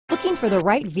Looking for the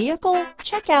right vehicle?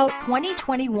 Check out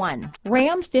 2021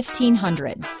 Ram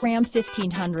 1500. Ram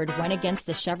 1500 went against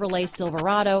the Chevrolet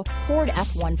Silverado, Ford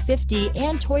F-150,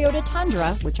 and Toyota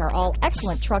Tundra, which are all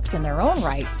excellent trucks in their own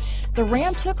right. The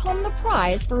Ram took home the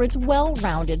prize for its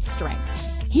well-rounded strengths.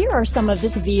 Here are some of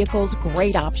this vehicle's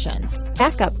great options: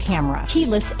 backup camera,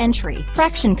 keyless entry,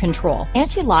 traction control,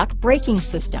 anti-lock braking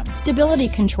system, stability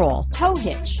control, tow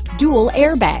hitch, dual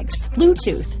airbags,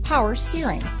 Bluetooth, power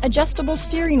steering, adjustable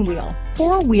steering wheel,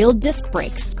 four-wheel disc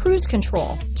brakes, cruise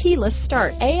control, keyless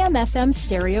start, AM/FM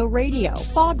stereo radio,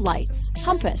 fog lights,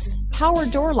 compass, power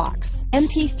door locks,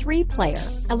 MP3 player,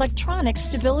 electronic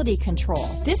stability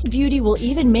control. This beauty will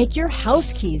even make your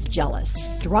house keys jealous.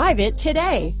 Drive it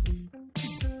today.